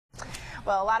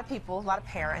Well, a lot of people, a lot of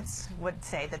parents would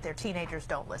say that their teenagers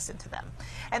don't listen to them.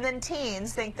 And then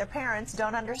teens think their parents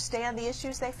don't understand the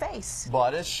issues they face.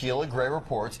 But as Sheila Gray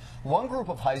reports, one group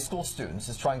of high school students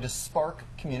is trying to spark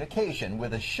communication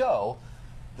with a show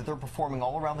that they're performing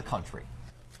all around the country.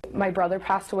 My brother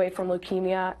passed away from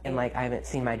leukemia. And I haven't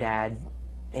seen my dad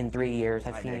in 3 years.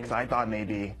 I've seen him. I thought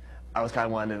maybe I was kind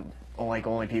of one of the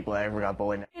only people that ever got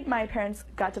bullied. My parents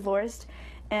got divorced,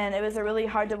 and it was a really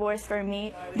hard divorce for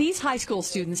me. These high school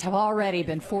students have already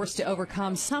been forced to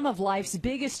overcome some of life's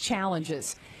biggest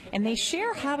challenges, and they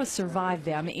share how to survive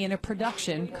them in a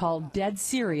production called Dead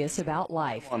Serious About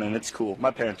Life. And it's cool.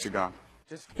 My parents are gone.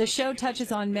 The show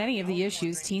touches on many of the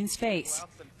issues teens face,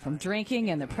 from drinking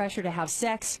and the pressure to have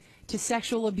sex to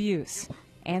sexual abuse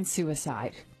and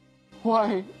suicide.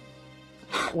 Why?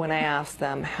 When I asked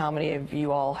them how many of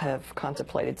you all have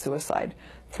contemplated suicide,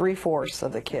 3/4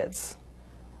 of the kids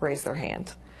raised their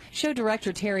hand. Show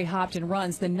director Terry Hopton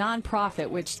runs the nonprofit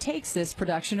which takes this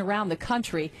production around the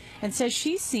country and says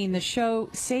she's seen the show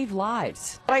save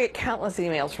lives. I get countless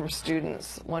emails from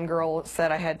students. One girl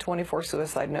said I had 24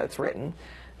 suicide notes written,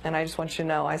 and I just want you to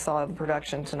know I saw the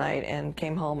production tonight and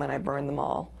came home and I burned them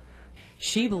all.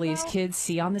 She believes kids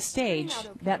see on the stage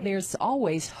that there's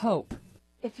always hope.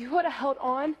 If you would have held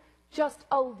on just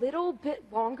a little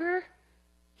bit longer,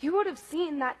 you would have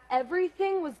seen that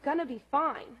everything was going to be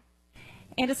fine.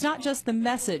 And it's not just the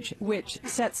message which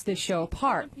sets this show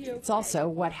apart. It's also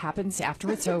what happens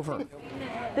after it's over.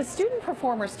 The student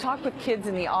performers talk with kids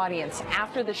in the audience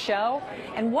after the show,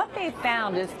 and what they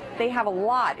found is they have a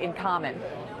lot in common.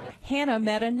 Hannah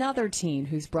met another teen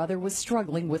whose brother was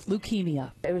struggling with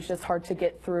leukemia. It was just hard to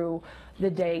get through the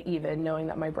day even knowing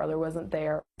that my brother wasn't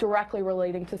there. Directly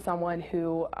relating to someone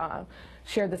who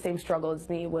shared the same struggle as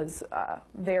me was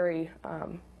very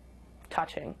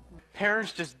touching.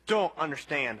 Parents just don't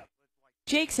understand.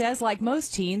 Jake says, like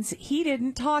most teens, he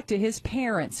didn't talk to his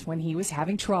parents when he was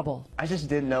having trouble. I just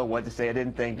didn't know what to say. I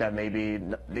didn't think that maybe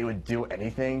they would do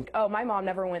anything. Oh, my mom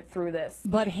never went through this.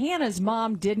 But Hannah's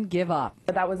mom didn't give up.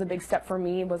 But that was a big step for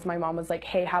me, was my mom was like,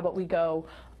 hey, how about we go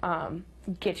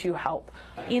get you help.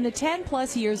 In the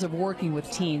 10+ years of working with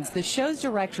teens, the show's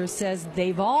director says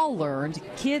they've all learned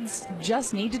kids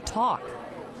just need to talk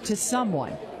to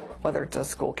someone. Whether it's a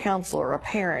school counselor, a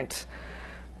parent,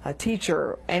 a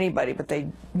teacher, anybody, but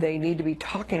they need to be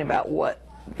talking about what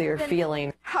they're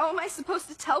feeling. How am I supposed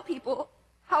to tell people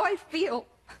how I feel?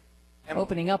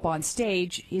 Opening up on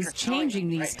stage is changing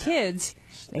these kids.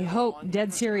 They hope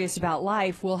Dead Serious About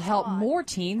Life will help more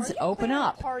teens open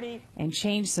up and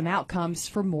change some outcomes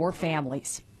for more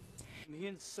families.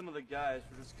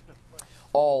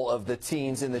 All of the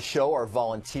teens in the show are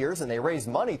volunteers, and they raise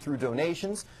money through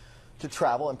donations to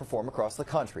travel and perform across the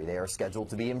country. They are scheduled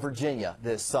to be in Virginia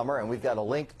this summer, and we've got a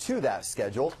link to that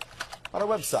schedule on our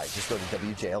website. Just go to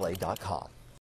WJLA.com.